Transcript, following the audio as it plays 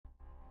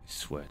I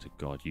swear to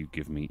God, you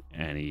give me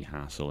any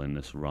hassle in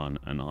this run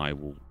and I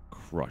will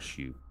crush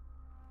you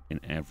in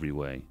every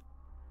way.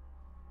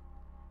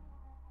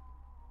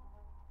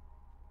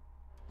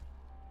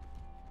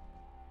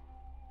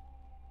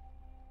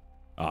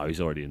 Oh,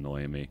 he's already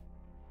annoying me.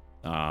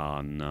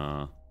 Ah,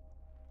 no.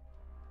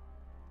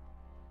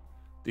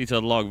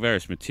 Detailed log,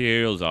 various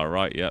materials. All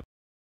right, yep.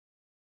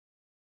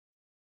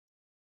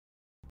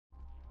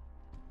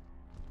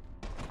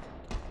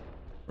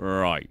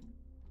 Right.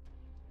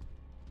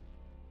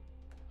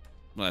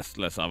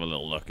 Let's have a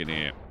little look in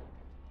here.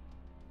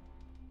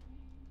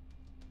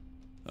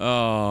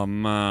 Oh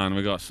man,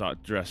 we got to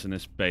start dressing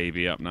this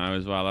baby up now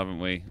as well, haven't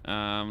we?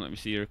 Let me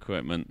see your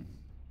equipment.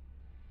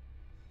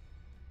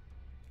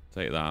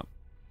 Take that.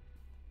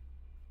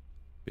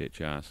 Bitch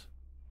ass.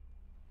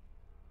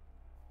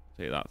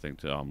 Take that thing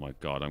too. Oh my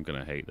god, I'm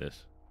gonna hate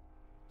this.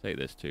 Take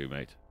this too,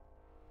 mate.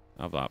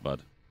 Have that,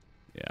 bud.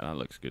 Yeah, that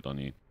looks good on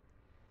you.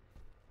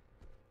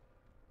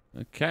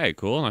 Okay,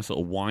 cool. Nice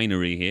little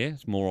winery here.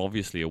 It's more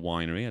obviously a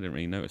winery. I didn't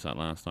really notice that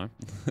last time.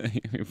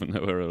 Even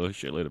though there are a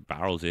shitload of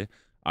barrels here.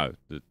 Oh,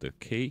 the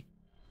key?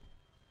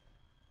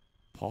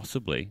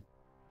 Possibly.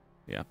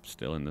 Yep,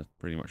 still in the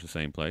pretty much the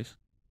same place.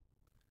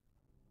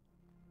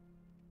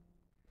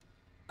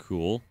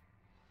 Cool.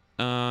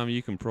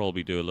 You can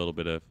probably do a little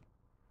bit of...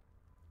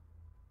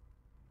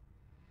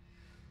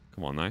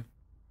 Come on now.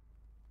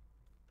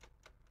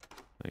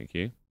 Thank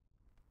you.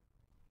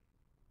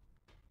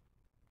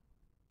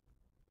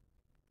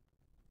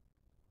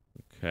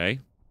 Okay.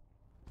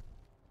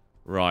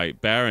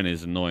 Right, Baron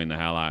is annoying the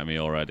hell out of me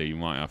already. You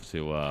might have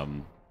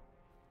to,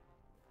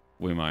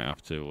 we might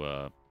have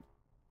to,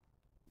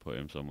 put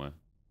him somewhere.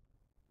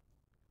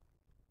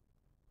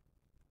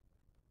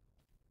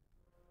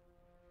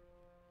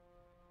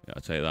 Yeah,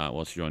 I'll tell you that.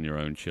 Whilst you're on your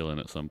own chilling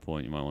at some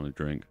point, you might want to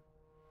drink.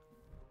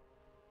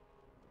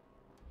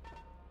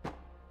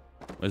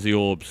 Where's the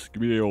orbs?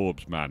 Give me the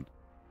orbs, man.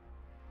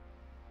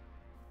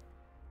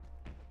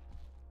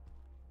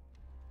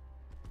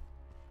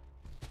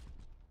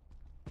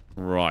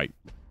 Right.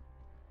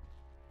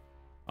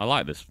 I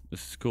like this.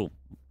 This is cool.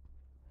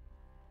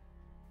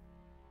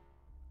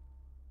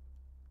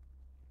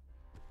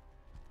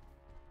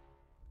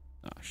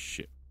 Ah,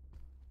 shit.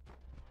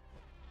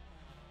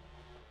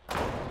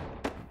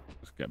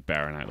 Let's get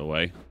Baron out of the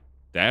way.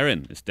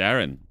 Derrin. It's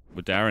Derrin.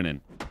 We're Derrin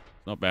in.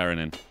 It's not Baron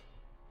in.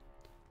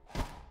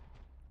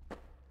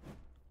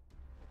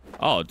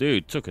 Oh,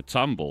 dude. Took a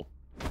tumble.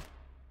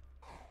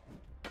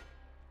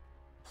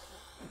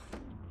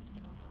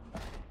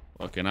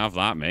 Fucking have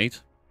that,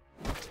 mate.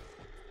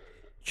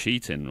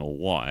 Cheating or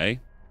what, eh?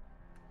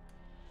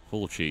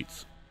 Full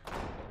cheats.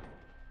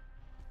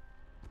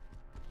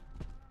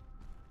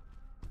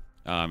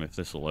 If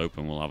this will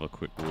open, we'll have a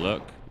quick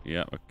look.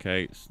 Yep,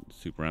 okay. It's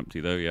super empty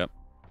though, yep.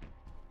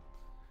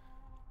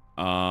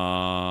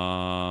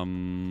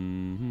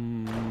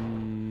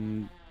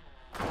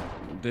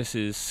 This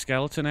is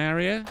skeleton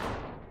area?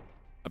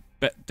 I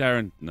bet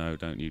Derrin... No,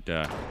 don't you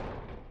dare.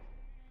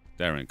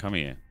 Derrin, come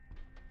here.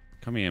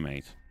 Come here,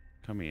 mate.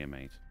 Come here,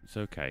 mate. It's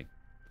okay.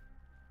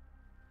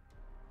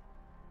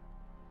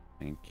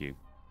 Thank you.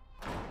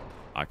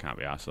 I can't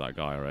be asked for that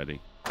guy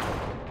already.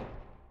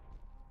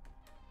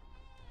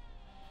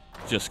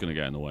 Just gonna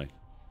get in the way.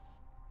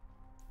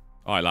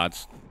 Alright,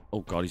 lads. Oh,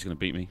 God, he's gonna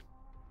beat me.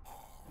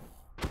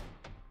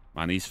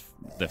 Man, he's...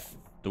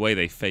 The way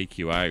they fake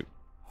you out.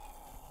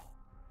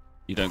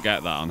 You don't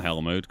get that on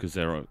hell mode, because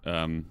they're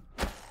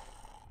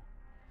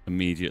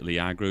immediately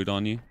aggroed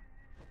on you.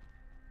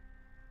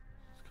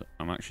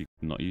 I'm actually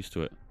not used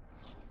to it.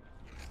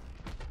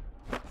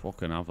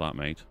 Fucking have that,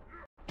 mate.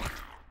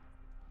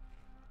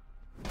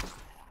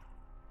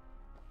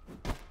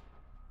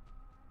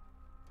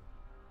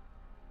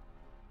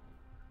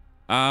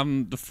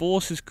 The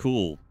Force is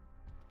cool.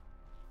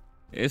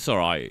 It's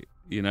alright,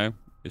 you know?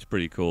 It's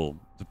pretty cool.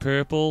 The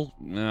purple?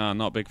 Nah,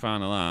 not a big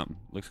fan of that.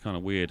 Looks kind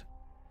of weird.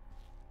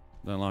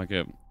 Don't like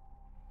it.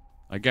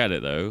 I get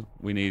it, though.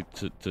 We need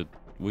to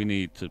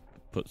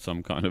put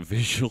some kind of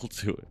visual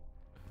to it.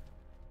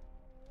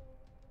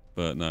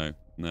 But no,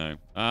 no.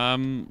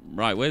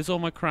 Right, where's all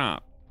my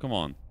crap? Come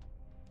on.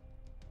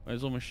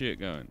 Where's all my shit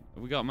going?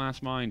 Have we got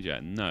mass mind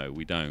yet? No,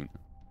 we don't.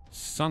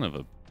 Son of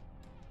a...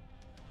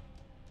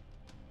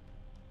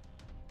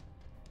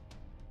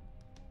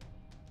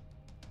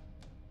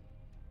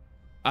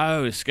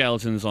 Oh,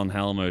 skeleton's on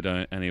hell mode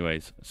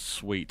anyways.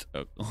 Sweet.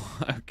 Oh,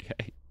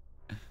 okay.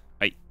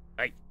 Hey,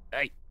 hey,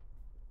 hey.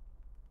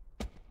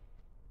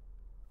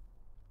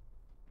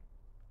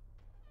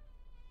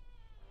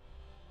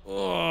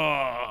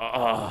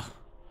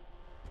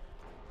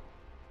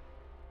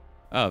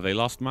 Oh, they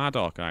lost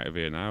Maddock out of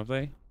here now, have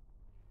they?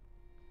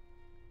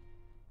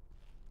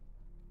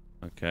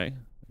 Okay,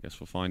 I guess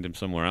we'll find him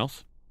somewhere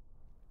else.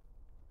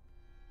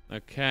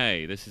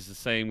 Okay, this is the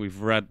same.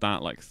 We've read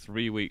that like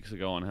 3 weeks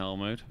ago on hell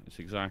mode. It's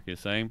exactly the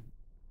same.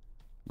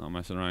 Not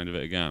messing around with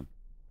it again.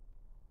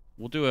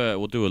 We'll do a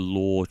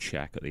lore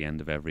check at the end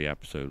of every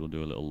episode. We'll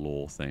do a little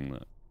lore thing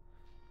that,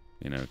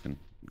 you know, can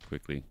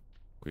quickly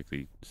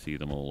see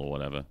them all or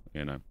whatever,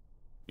 you know.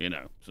 You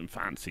know, some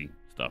fancy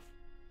stuff.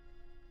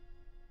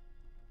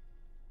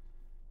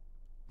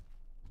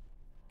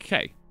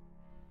 Okay.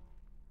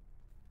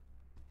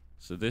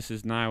 So this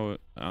is now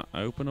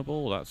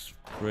openable. That's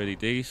pretty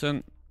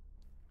decent.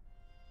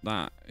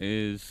 That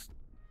is...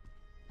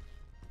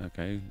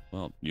 Okay,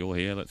 well, you're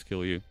here. Let's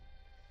kill you.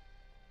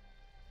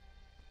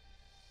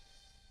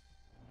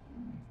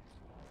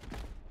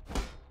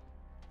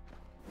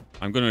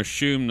 I'm going to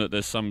assume that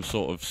there's some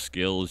sort of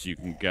skills you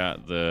can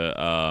get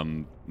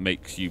that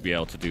makes you be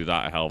able to do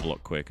that a hell of a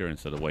lot quicker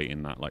instead of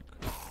waiting that, like,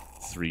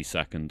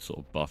 3-second sort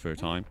of buffer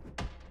time.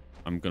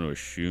 I'm going to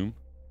assume.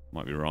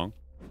 Might be wrong.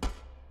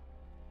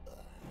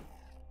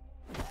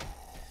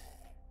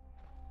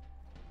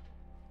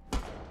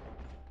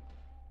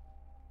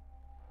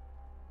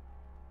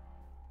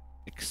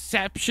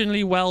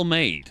 Exceptionally well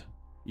made.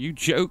 You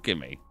joking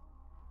me?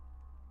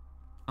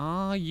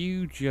 Are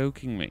you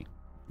joking me?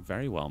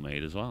 Very well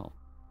made as well.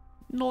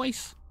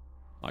 Nice.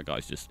 That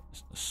guy's just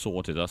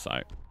sorted us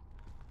out.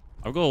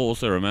 I've got to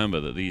also remember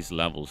that these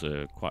levels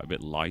are quite a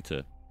bit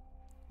lighter,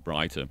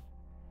 brighter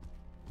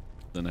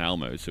than hell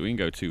mode, so we can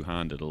go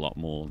two-handed a lot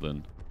more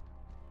than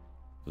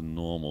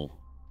normal.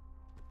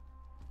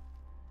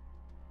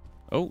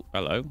 Oh,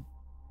 hello.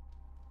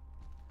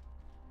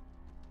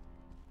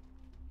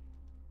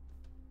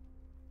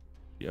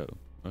 Yo,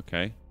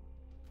 okay.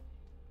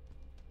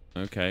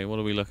 Okay, what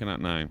are we looking at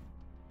now?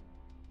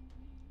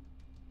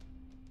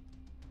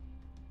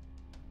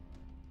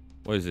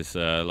 What is this,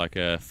 like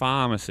a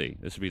pharmacy?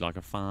 This would be like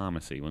a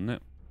pharmacy, wouldn't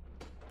it?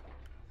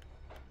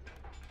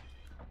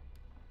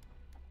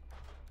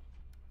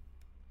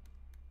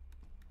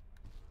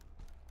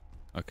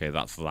 Okay,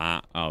 that's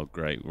that. Oh,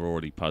 great, we're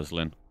already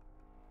puzzling.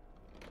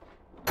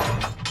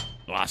 Well,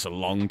 that's a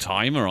long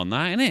timer on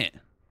that, isn't it?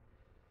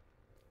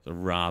 It's a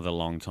rather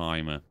long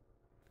timer.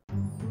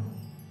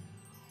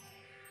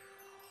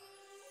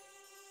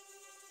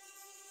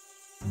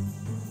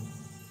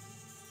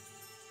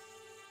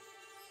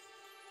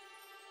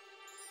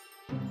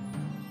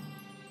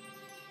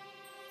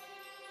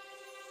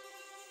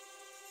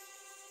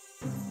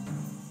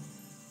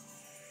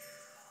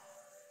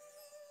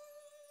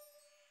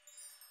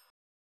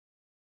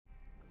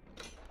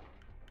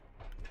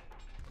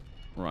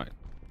 Right.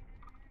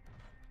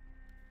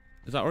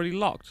 Is that already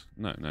locked?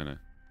 No, no, no.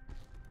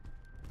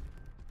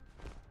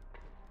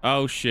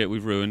 Oh shit,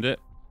 we've ruined it.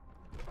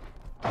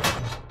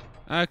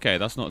 Okay,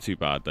 that's not too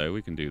bad though.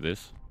 We can do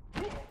this.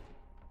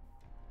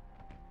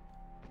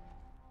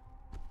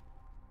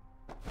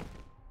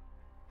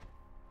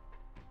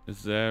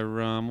 Is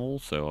there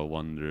also, I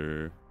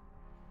wonder...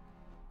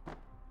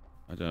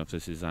 I don't know if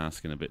this is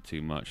asking a bit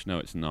too much. No,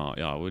 it's not.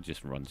 Yeah, we'll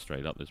just run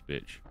straight up this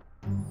bitch.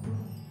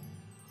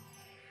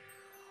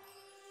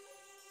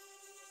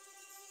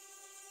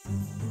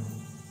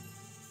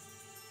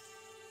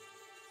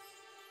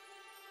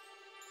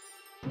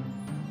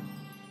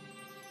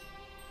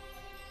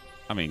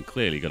 I mean,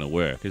 clearly gonna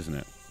work, isn't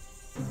it?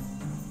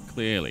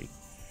 Clearly.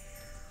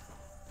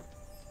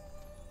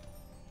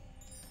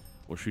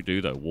 What should we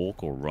do, though?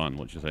 Walk or run?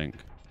 What do you think?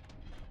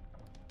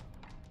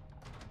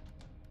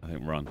 I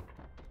think run.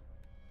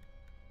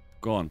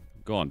 Go on.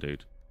 Go on,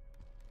 dude.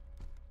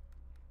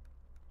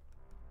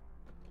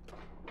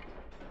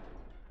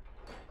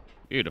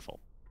 Beautiful.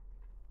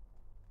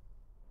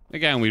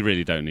 Again, we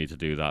really don't need to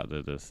do that.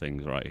 There's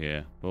things right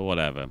here. But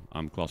whatever.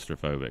 I'm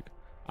claustrophobic.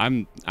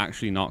 I'm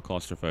actually not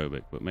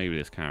claustrophobic, but maybe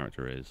this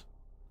character is.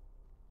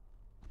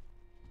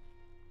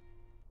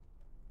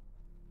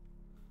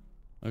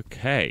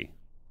 Okay.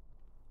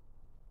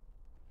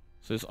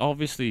 So there's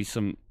obviously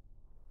some...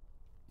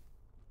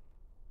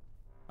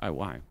 Oh,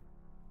 wow.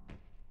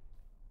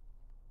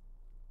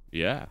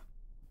 Yeah.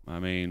 I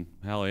mean,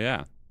 hell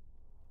yeah.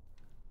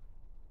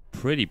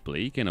 Pretty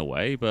bleak in a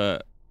way,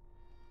 but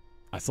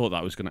I thought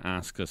that was going to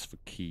ask us for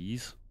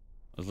keys.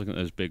 I was looking at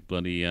those big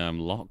bloody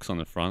locks on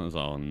the front. I was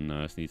like, oh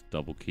no, this needs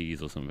double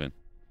keys or something.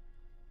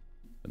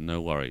 But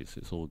no worries,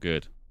 it's all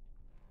good.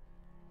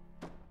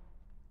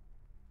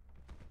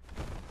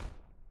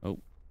 Oh.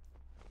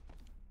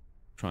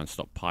 Try and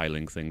stop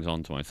piling things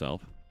onto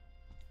myself.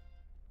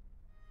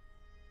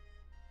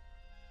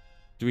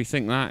 Do we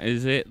think that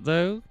is it,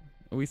 though?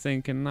 Are we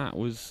thinking that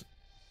was...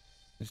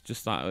 It's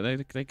just that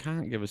they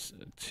can't give us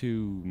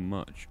too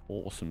much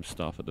awesome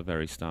stuff at the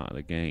very start of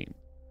the game.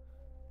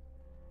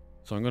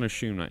 So I'm going to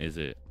assume that is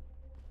it.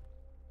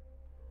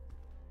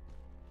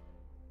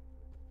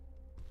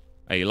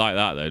 Hey, you like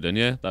that, though, didn't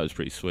you? That was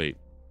pretty sweet.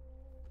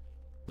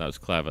 That was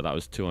clever. That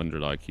was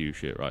 200 IQ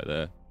shit right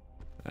there.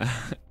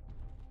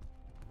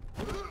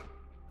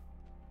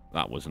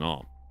 That was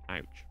not.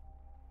 Ouch.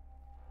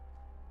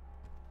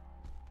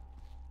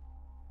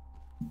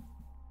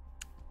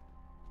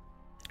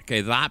 Okay,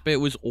 that bit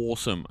was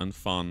awesome and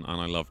fun, and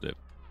I loved it.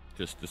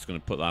 Just going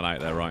to put that out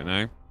there right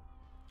now.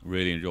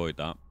 Really enjoyed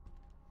that.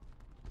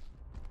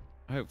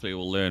 Hopefully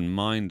we'll learn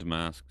Mind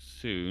Mask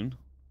soon.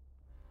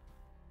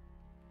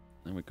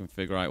 And we can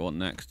figure out what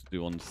next to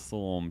do on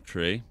Thorn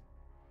Tree.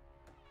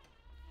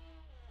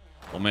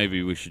 Or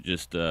maybe we should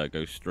just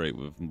go straight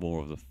with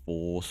more of the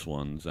Force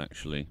ones,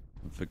 actually.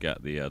 And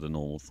forget the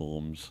normal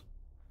thorns.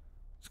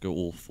 Let's go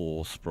all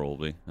force,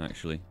 probably.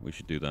 Actually, we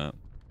should do that.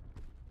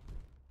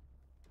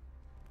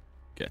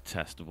 Get a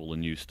test of all the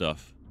new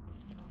stuff.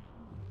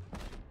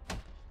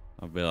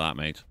 I'll be that,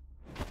 mate.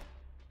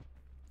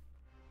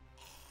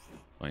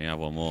 Oh, yeah,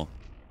 one more.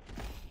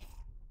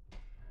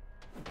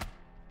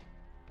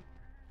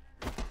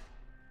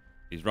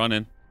 He's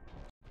running.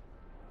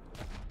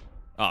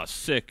 Ah, oh,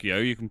 sick, yo.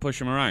 You can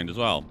push him around as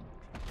well.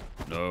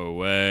 No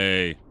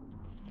way.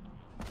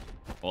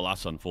 Well,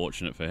 that's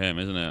unfortunate for him,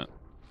 isn't it?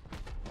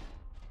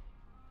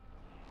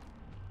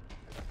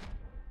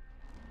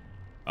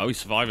 Oh, he's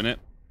surviving it.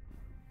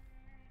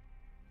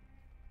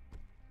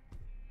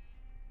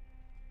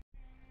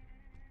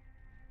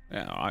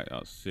 Yeah, alright.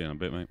 I'll see you in a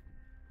bit, mate.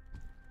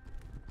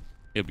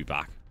 He'll be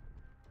back.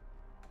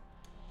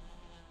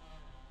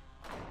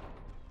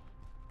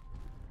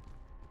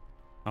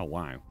 Oh,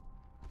 wow.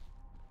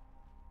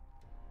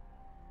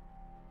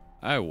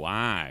 Oh,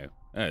 wow.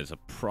 There's a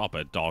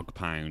proper dog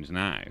pound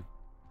now.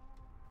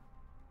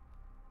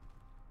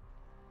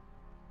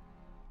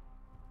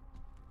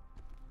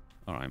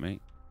 Alright,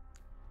 mate.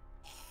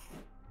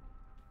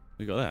 What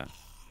you got there?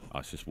 Oh,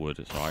 it's just wood.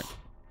 It's alright.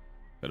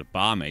 Got a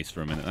bar mace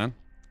for a minute, then.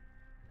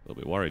 A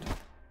little bit worried.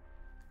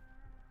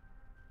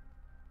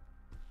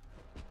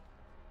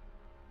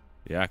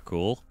 Yeah,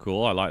 cool.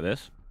 Cool. I like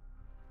this.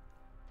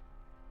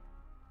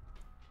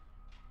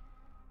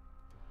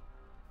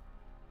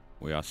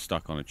 We are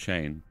stuck on a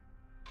chain.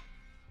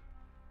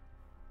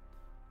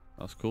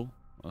 That's cool.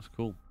 That's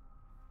cool.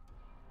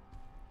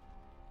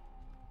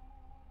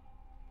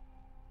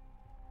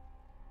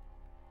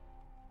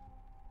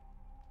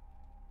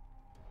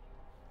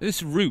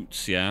 This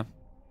roots, yeah.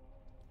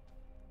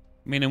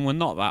 Meaning we're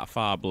not that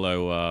far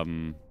below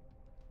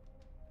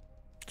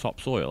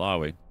topsoil, are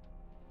we?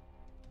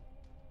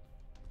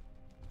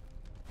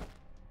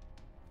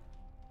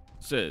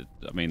 So,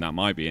 I mean, that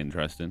might be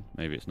interesting.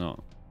 Maybe it's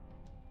not.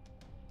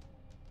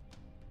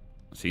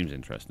 It seems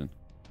interesting.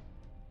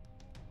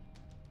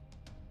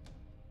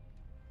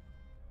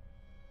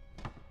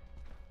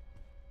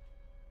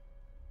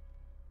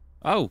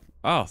 Oh!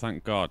 Oh,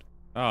 thank God.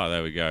 Oh,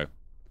 there we go.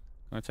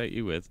 Can I take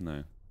you with?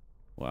 No.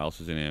 What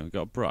else is in here? We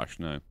got a brush?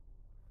 No.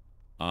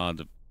 Ah,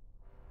 the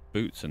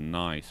boots are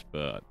nice,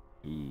 but...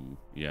 Ooh,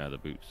 yeah, the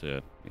boots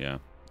are... Yeah,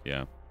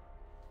 yeah.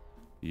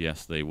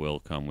 Yes, they will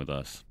come with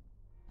us.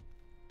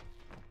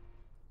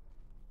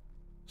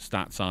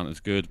 Stats aren't as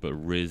good, but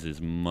Riz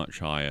is much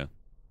higher.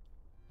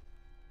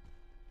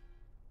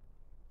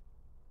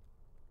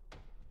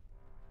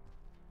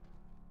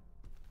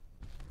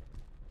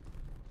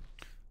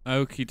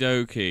 Okie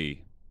dokie.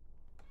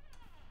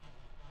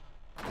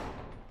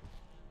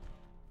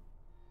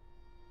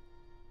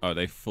 Oh,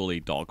 they fully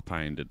dog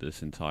pounded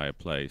this entire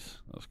place.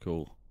 That's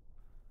cool.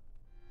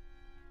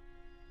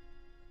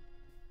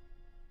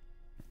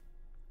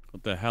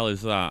 What the hell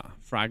is that?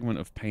 Fragment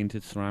of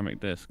painted ceramic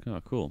disc. Oh,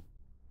 cool.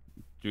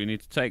 Do we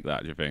need to take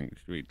that, do you think?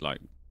 Should we,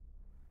 like,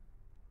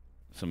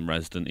 some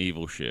Resident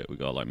Evil shit? We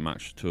gotta, like,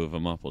 match two of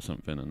them up or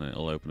something and then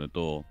it'll open a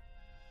door.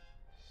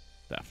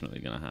 Definitely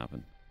gonna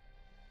happen.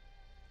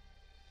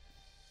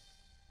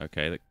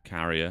 Okay, the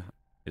carrier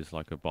is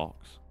like a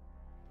box.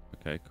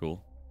 Okay,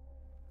 cool.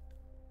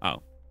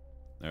 Oh,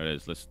 there it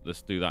is.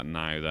 Let's do that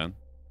now then.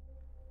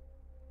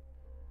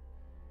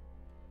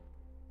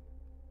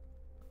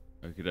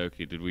 Okie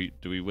dokie.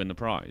 Do we win the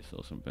prize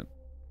or something?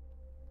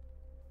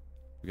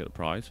 We get the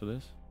prize for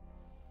this?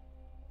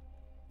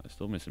 I'm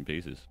still missing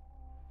pieces.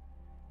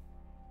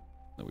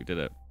 No, we did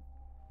it.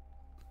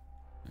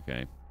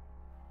 Okay.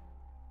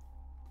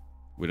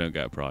 We don't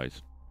get a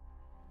prize.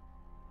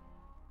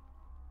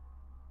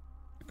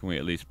 Can we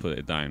at least put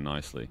it down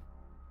nicely?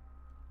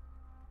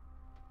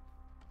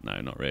 No,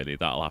 not really.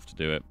 That'll have to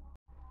do it.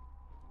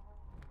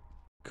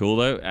 Cool,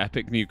 though.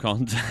 Epic new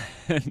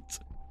content.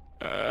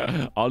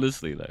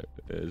 Honestly, though,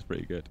 it was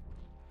pretty good.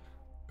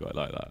 Quite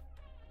like that.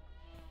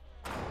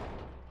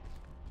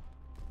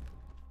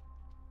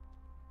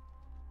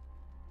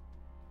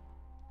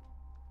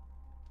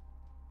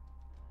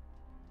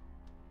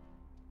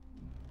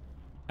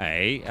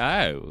 Hey,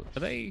 oh, are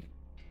they...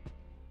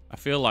 I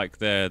feel like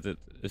they're...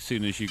 as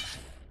soon as you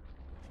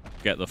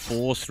get the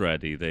force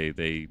ready,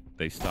 they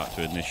start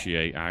to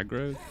initiate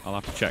aggro. I'll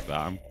have to check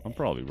that. I'm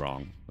probably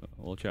wrong, but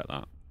we'll check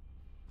that.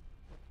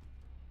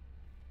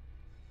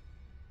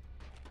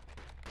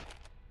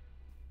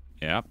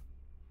 Yeah.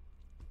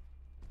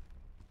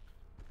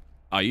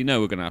 Oh, you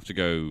know we're going to have to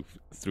go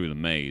through the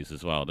maze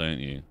as well, don't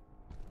you?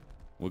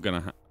 We're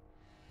going to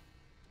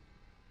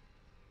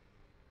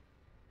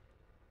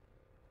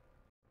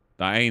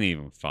That ain't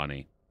even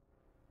funny.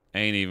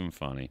 Ain't even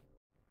funny.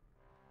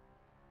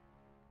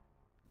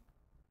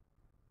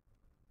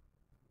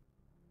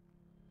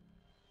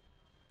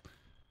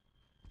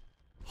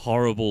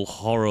 Horrible,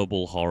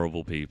 horrible,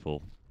 horrible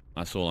people.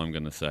 That's all I'm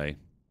going to say.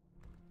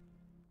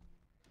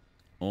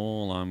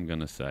 All I'm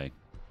going to say.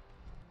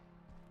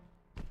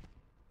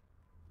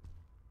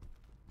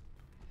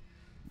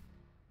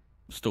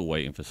 Still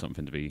waiting for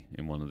something to be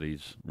in one of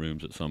these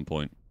rooms at some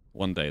point.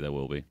 One day there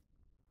will be.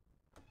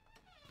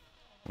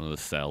 One of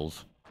the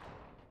cells.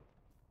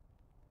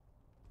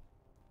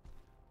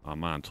 Oh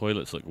man,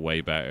 toilets look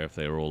way better if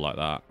they were all like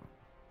that.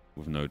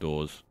 With no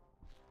doors.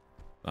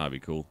 That'd be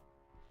cool.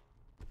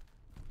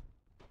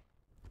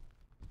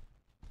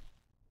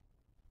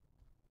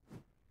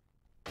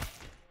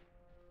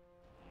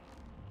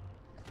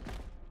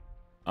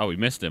 Oh, we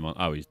missed him.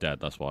 Oh, he's dead,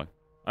 that's why.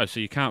 Oh, so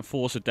you can't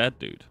force a dead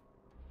dude?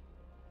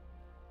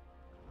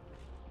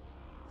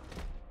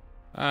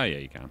 Ah, yeah,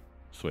 you can.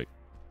 Sweet.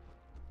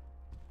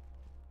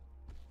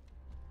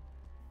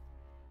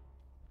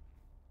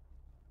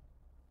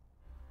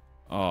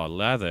 Oh,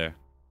 leather.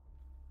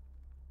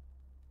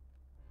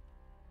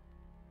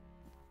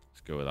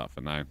 Let's go with that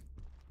for now.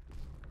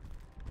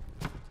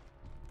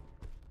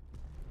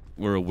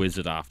 We're a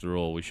wizard after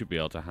all. We should be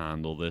able to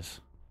handle this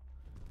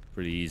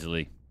pretty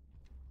easily.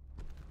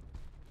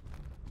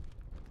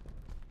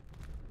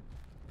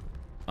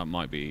 That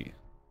might be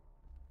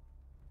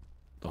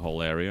the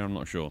whole area. I'm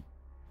not sure.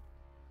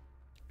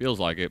 Feels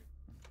like it.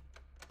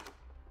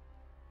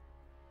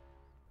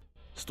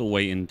 Still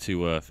waiting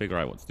to figure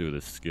out what to do with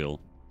this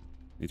skill.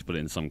 Need to put it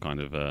in some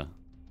kind of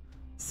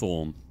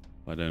form.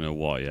 I don't know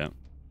what yet.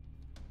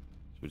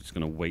 So we're just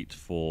going to wait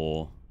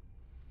for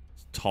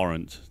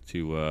Torrent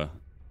to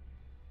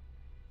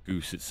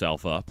goose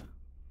itself up.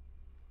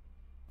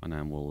 And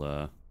then we'll...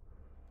 Are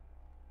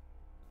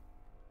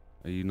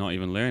you not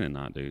even learning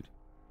that, dude?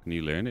 Can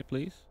you learn it,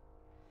 please?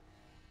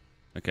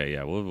 Okay,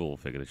 yeah, we'll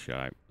figure this shit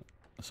out.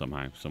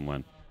 Somehow,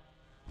 somewhen.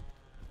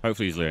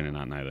 Hopefully he's learning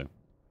that now, though.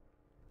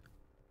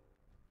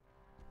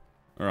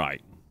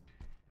 Alright.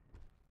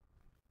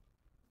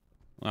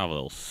 We'll have a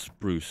little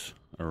spruce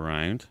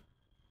around.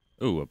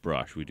 Ooh, a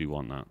brush. We do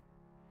want that.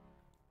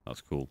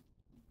 That's cool.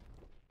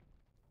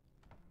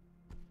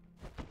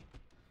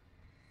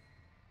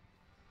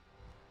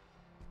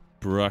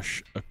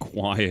 Brush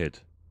acquired.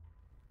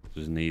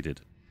 This is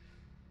needed.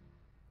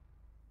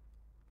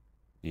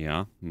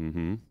 Yeah,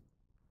 mm-hmm.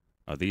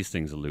 Oh, these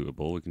things are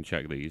lootable. We can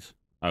check these.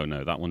 Oh,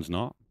 no, that one's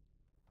not.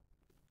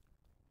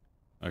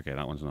 Okay,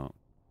 that one's not.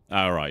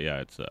 Oh, right, yeah,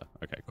 it's,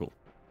 okay, cool.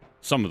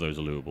 Some of those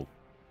are lootable.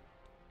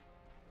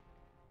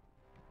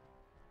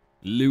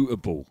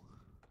 Lootable.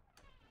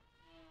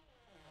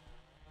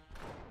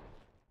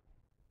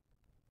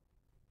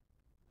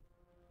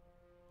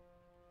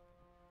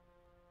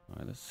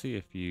 Alright, let's see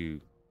if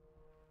you...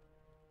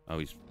 Oh,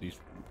 he's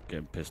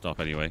getting pissed off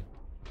anyway.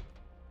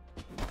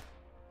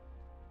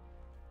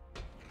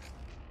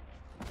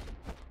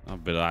 Have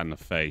a bit of that in the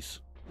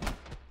face.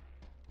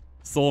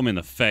 Thorn in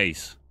the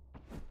face.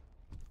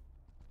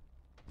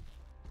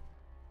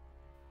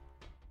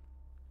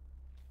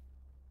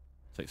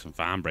 Take some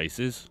fan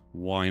braces.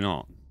 Why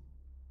not?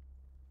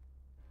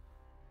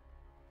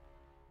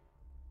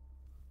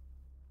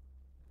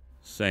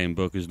 Same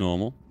book as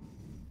normal.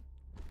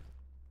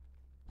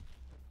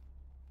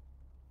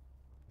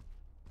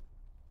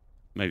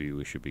 Maybe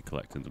we should be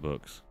collecting the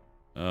books.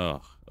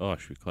 Oh,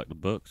 should we collect the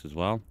books as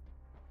well?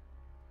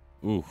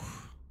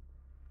 Oof.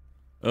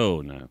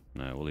 Oh, no.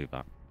 No, we'll leave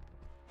that.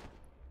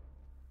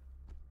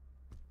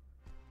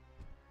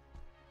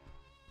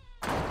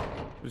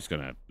 We're just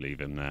going to leave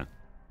him there.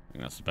 I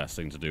think that's the best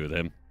thing to do with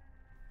him.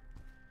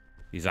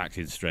 He's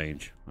acting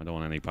strange. I don't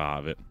want any part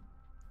of it.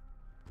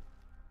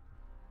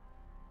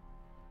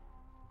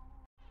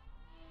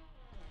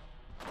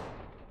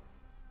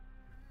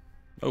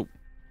 Oh.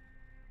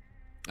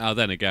 Oh,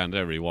 then again, I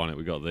don't really want it.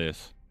 We got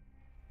this.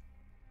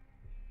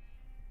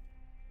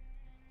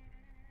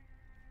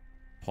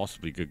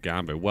 Possibly good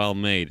gamble. Well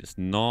made. It's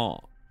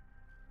not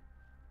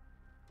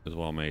as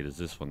well made as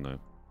this one, though.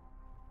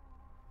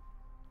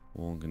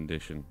 Worn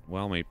condition.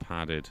 Well made,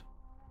 padded.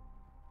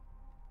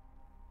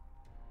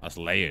 That's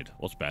layered.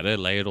 What's better,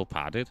 layered or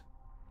padded?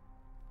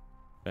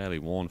 Fairly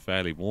worn,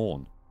 fairly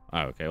worn.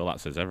 Oh, okay. Well, that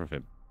says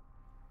everything.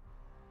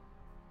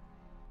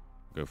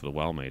 Go for the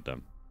well made,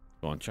 then.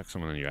 Go on, chuck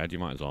someone on your head. You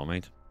might as well,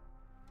 mate.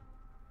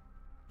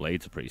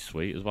 Blades are pretty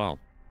sweet as well.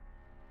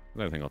 I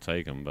don't think I'll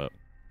take them, but...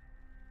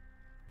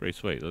 Pretty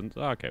sweet.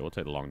 Okay, we'll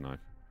take the long knife.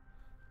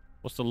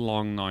 What's the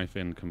long knife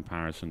in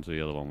comparison to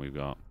the other one we've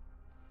got?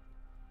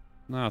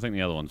 No, I think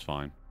the other one's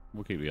fine.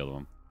 We'll keep the other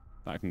one.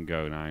 That can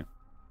go now.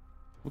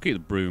 We'll keep the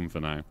broom for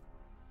now. You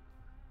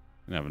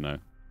never know.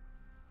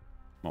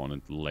 Might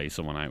want to lay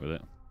someone out with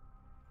it.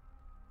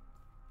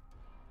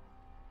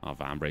 Our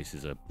van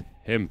braces are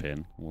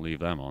pimping. We'll leave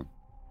them on.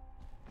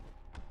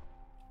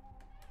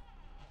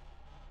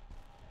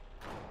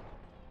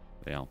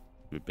 Yeah,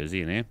 we're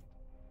busy in here.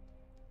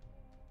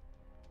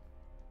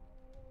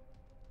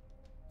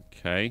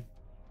 Okay.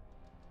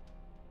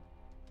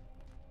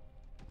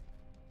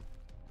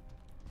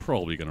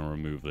 Probably going to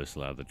remove this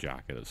leather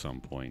jacket at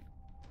some point.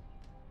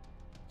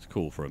 It's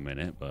cool for a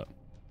minute, but...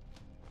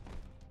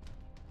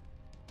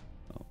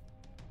 Oh.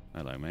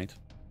 Hello, mate.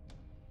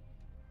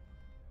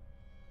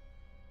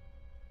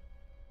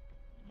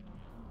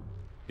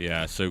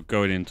 Yeah, so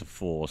going into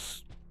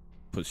force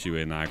puts you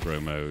in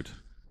aggro mode,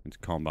 into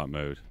combat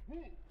mode.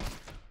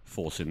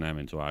 Forcing them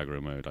into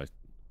aggro mode,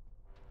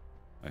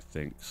 I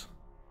think.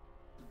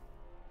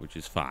 Which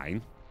is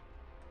fine.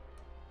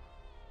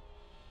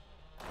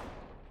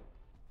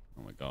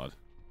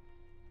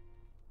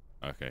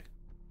 Okay.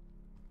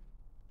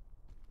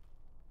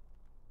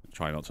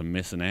 Try not to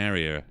miss an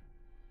area.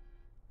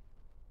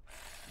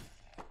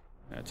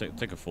 Yeah,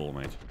 take a fall,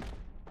 mate.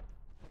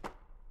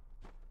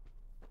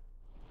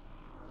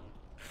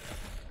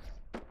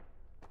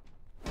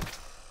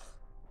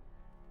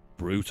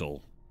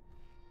 Brutal.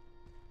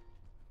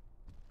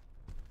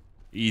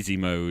 Easy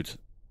mode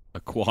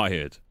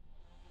acquired.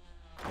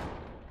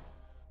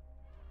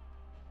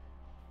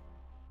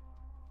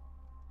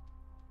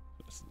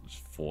 Let's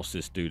force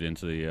this dude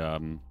into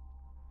the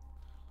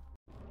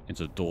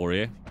door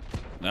here.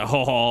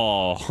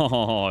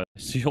 Oh,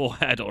 it's your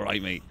head, all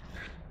right, mate.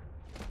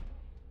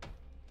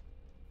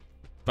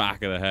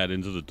 Back of the head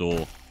into the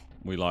door.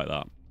 We like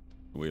that.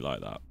 We like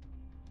that.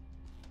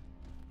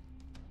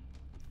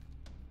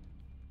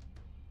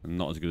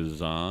 Not as good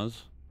as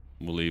ours.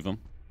 We'll leave them.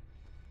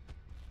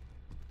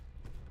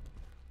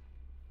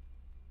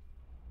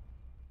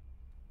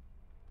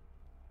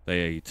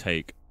 They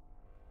take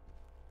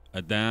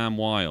a damn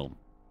while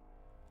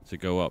to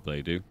go up,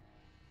 they do.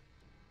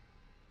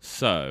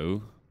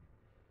 So...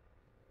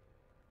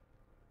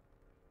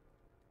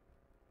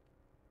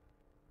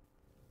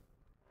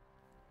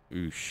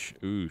 oosh,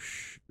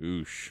 oosh,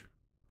 oosh.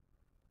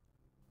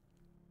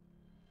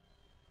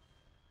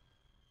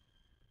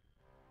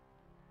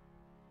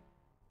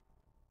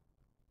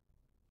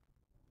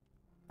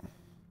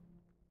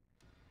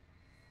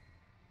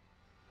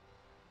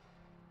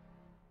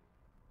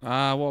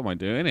 What am I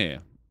doing here?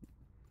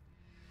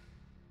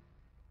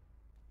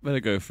 Better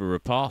go for a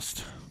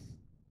riposte.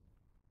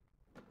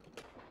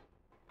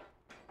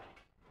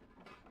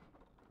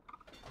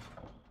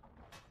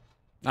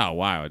 Oh,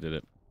 wow, I did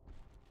it.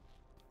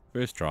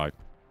 First try.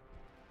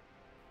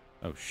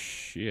 Oh,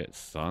 shit,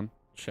 son.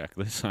 Check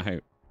this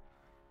out.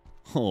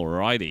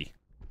 Alrighty.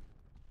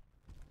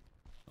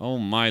 Oh,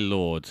 my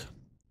lord.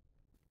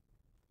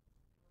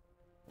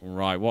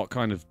 Right, what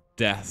kind of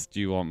death do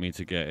you want me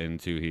to get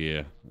into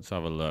here? Let's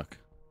have a look.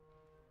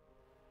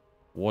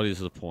 What is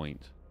the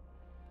point?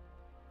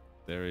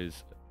 There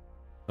is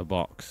a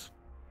box.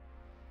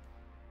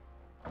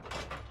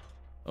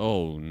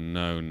 Oh,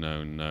 no,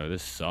 no, no.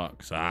 This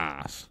sucks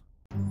ass.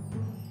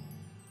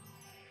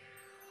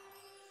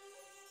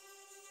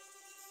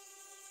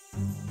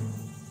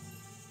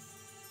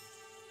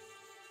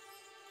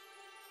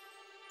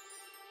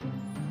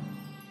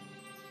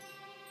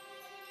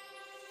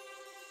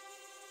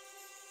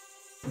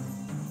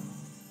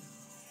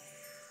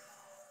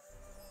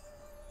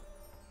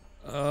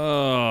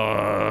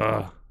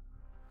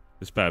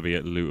 This better be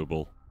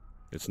lootable.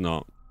 It's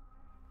not.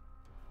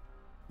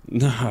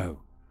 No.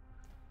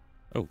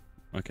 Oh,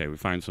 okay, we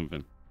found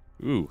something.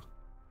 Ooh.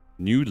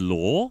 New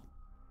law?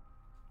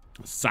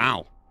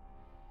 Sal.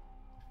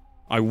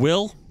 I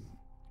will.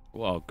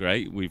 Well,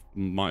 great. We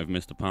might have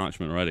missed a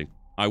parchment already.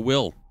 I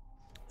will.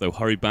 Though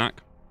hurry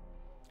back.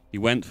 He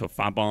went for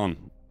Fabon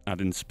at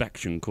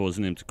inspection,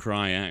 causing him to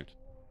cry out.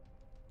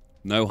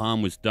 No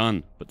harm was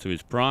done, but to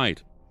his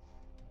pride.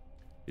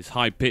 His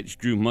high pitch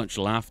drew much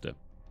laughter.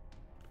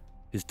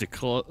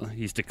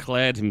 He's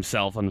declared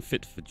himself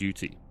unfit for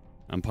duty,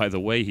 and by the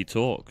way he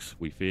talks,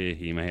 we fear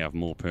he may have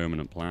more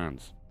permanent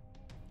plans.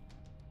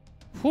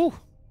 Whew.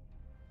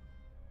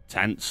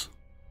 Tense.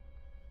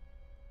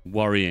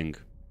 Worrying.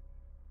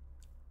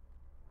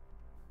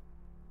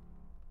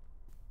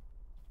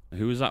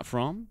 Who is that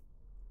from?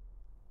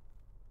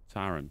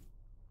 Taran.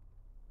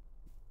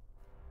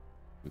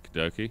 Okie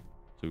dokie.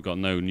 So we've got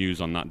no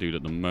news on that dude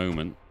at the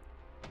moment.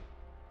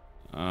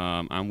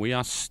 And we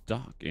are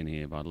stuck in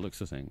here by the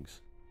looks of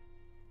things.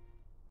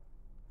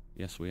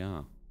 Yes, we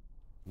are.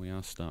 We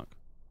are stuck.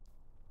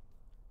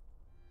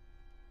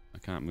 I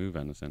can't move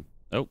anything.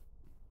 Oh.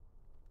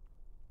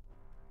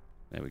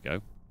 There we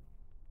go.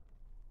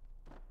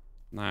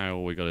 Now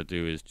all we got to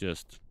do is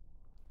just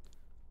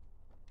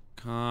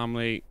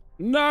calmly...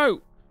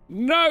 No!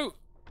 No!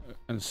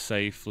 And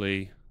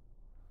safely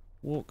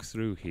walk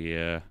through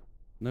here.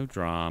 No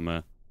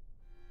drama.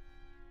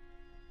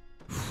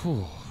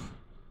 Whew.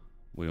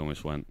 We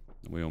almost went.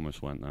 We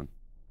almost went then.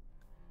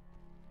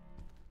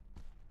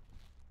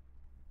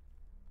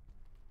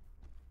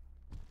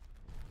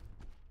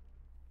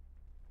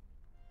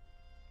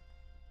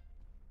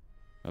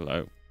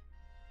 Hello.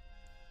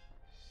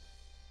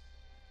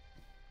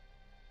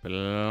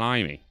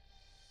 Blimey.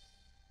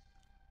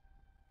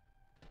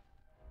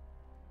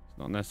 It's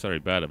not necessarily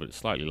better, but it's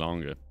slightly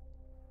longer.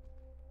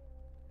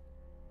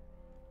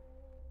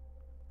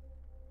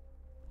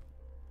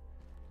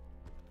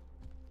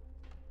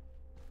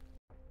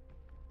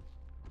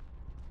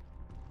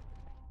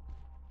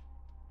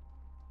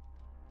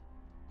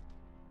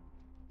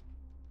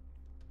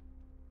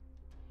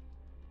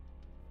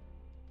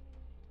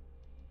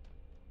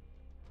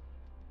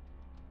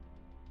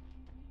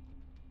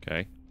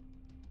 Okay.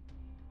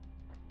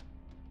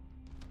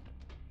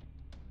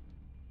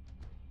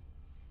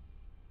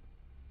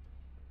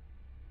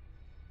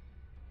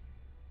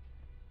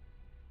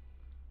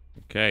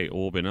 Okay,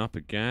 orbing up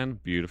again.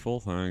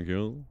 Beautiful, thank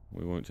you.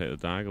 We won't take the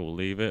dagger, we'll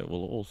leave it.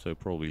 We'll also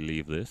probably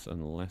leave this,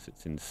 unless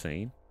it's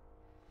insane.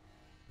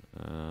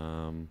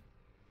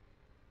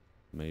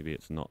 maybe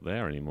it's not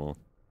there anymore.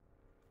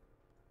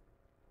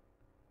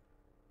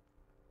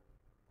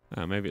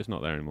 Ah, maybe it's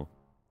not there anymore.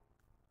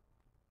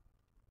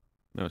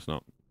 No, it's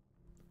not.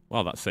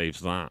 Well, that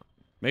saves that.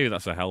 Maybe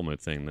that's a helmet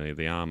thing,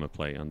 the armor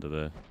plate under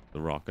the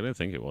rock. I don't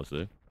think it was,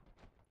 though.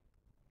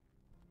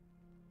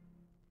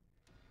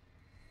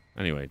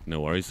 Anyway, no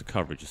worries. The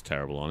coverage is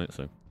terrible on it,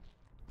 so...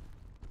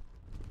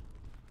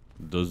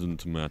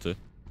 doesn't matter.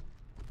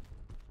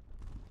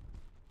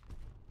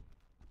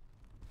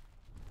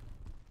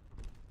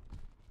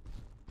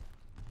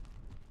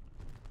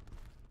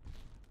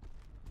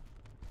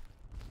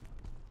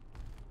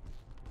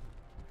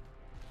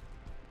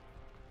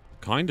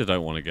 Kinda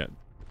don't want to get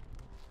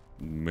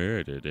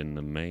murdered in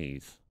the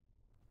maze.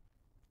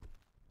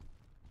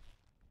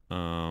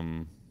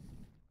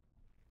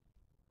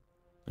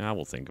 Yeah,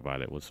 we'll think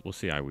about it. We'll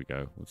see how we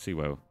go. We'll see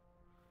where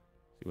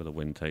the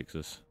wind takes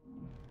us.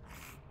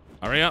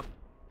 Hurry up!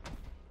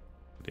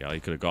 Yeah, he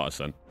could have got us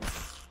then.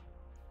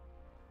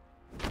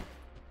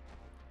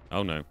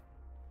 Oh no.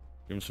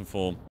 Give him some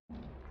form.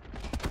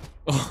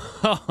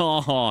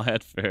 Oh,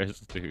 head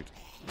first, dude.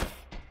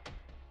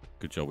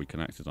 Good job we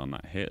connected on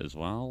that hit as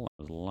well.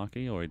 That was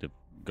lucky, or he'd have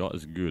got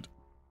us good.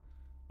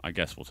 I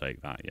guess we'll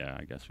take that. Yeah,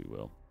 I guess we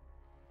will.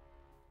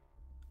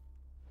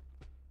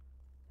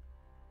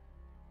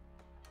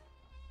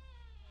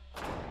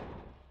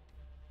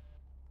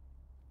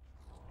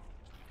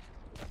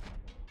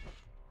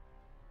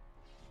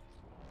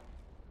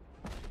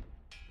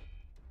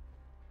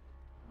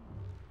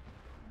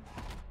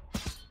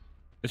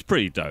 It's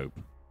pretty dope.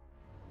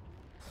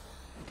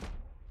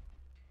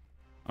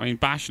 I mean,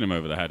 bashing him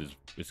over the head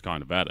is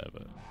kind of better,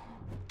 but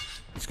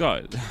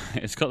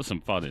it's got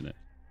some fun in it.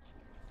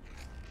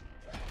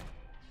 Can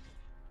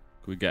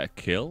we get a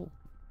kill?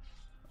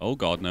 Oh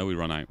god, no, we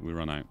run out. We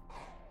run out.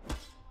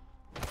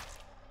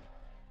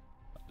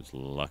 That was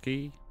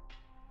lucky.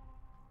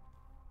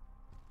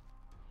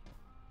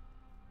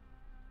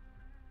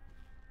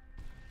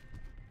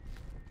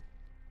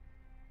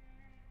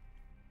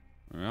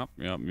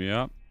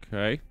 Yep.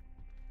 Okay.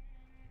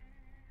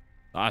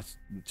 That's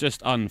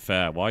just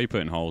unfair. Why are you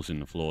putting holes in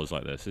the floors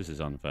like this? This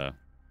is unfair.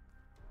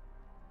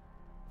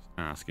 It's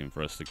asking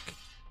for us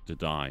to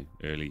die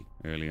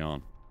early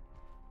on.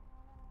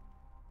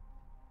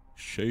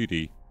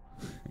 Shady.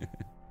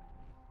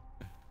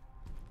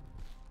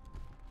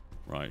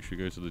 Right, should we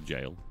go to the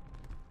jail?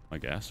 I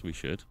guess we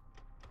should.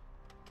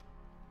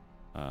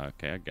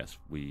 Okay, I guess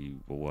we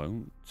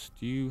won't.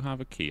 Do you have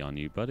a key on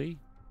you, buddy?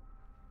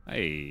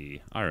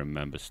 Hey, I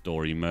remember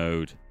story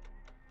mode.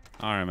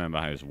 I remember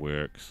how this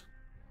works.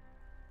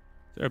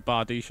 Is there a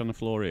bardiche on the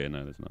floor here?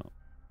 No, there's not.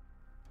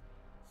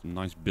 Some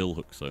nice bill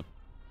hooks, though.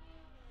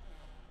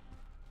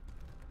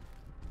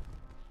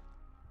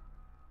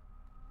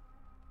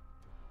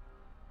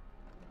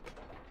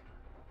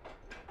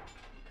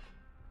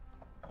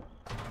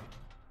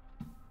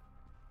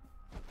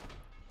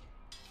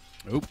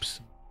 Oops.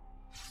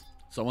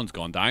 Someone's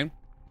gone down.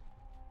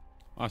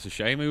 Oh, that's a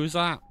shame. Who was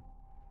that?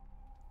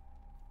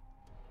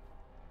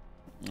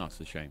 That's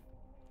a shame.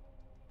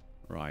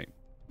 Right.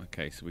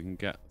 Okay, so we can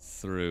get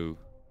through.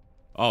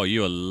 Oh,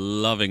 you are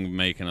loving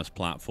making us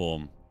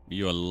platform.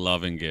 You are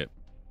loving it.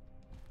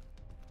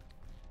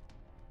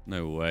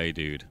 No way,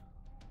 dude.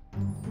 We're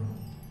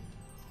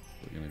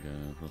gonna go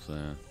across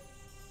there.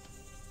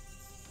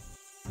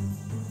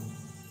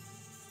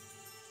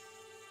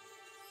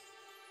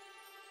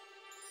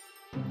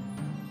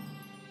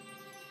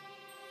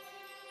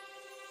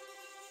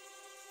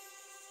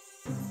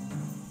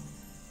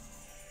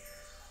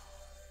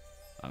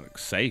 That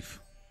looks safe.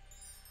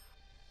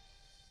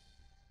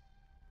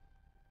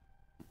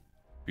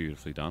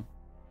 Beautifully done.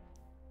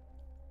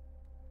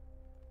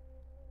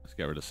 Let's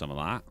get rid of some of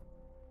that.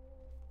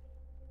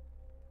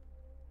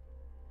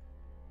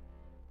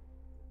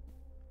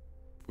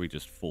 If we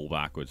just fall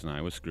backwards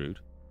now, we're screwed.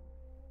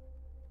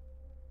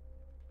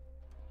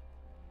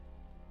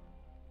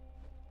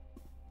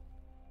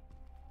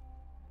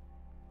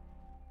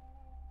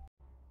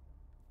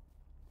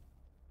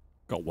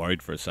 Got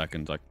worried for a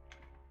second, like...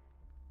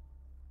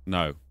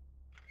 No.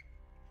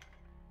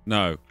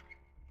 No.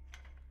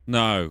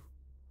 No.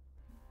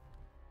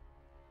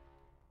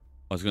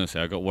 I was going to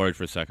say, I got worried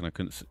for a second. I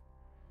couldn't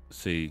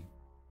see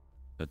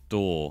the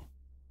door.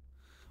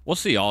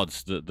 What's the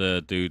odds that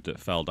the dude that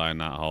fell down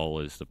that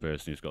hole is the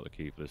person who's got the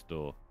key for this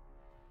door?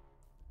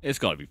 It's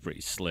got to be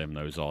pretty slim,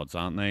 those odds,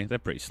 aren't they? They're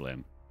pretty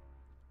slim.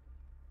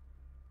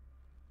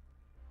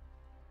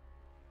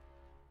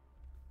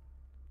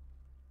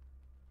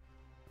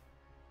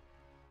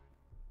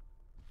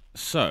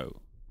 So.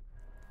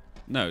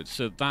 No,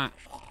 so that...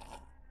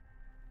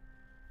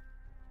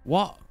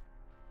 What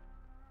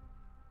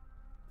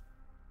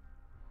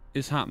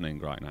is happening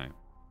right now?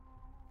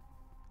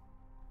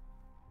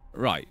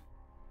 Right.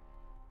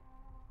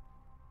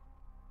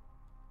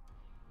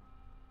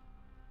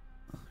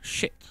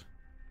 Shit.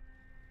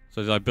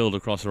 So did I build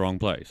across the wrong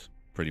place?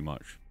 Pretty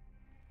much.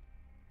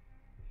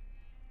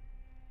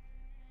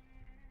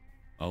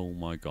 Oh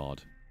my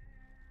god.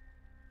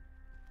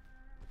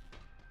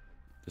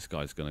 This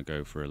guy's going to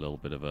go for a little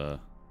bit of a...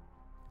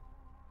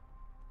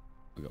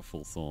 We got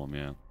full thorn,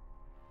 yeah.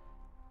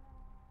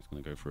 He's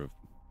going to go for a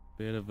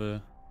bit of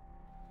a...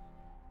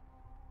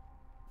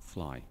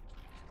 fly.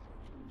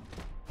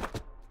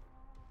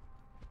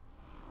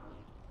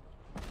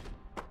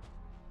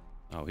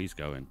 Oh, he's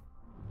going.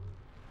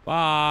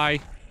 Bye!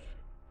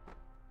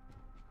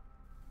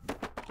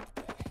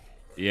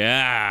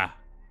 Yeah!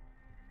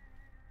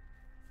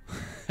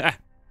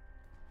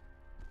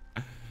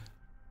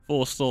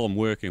 Force storm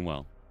working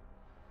well.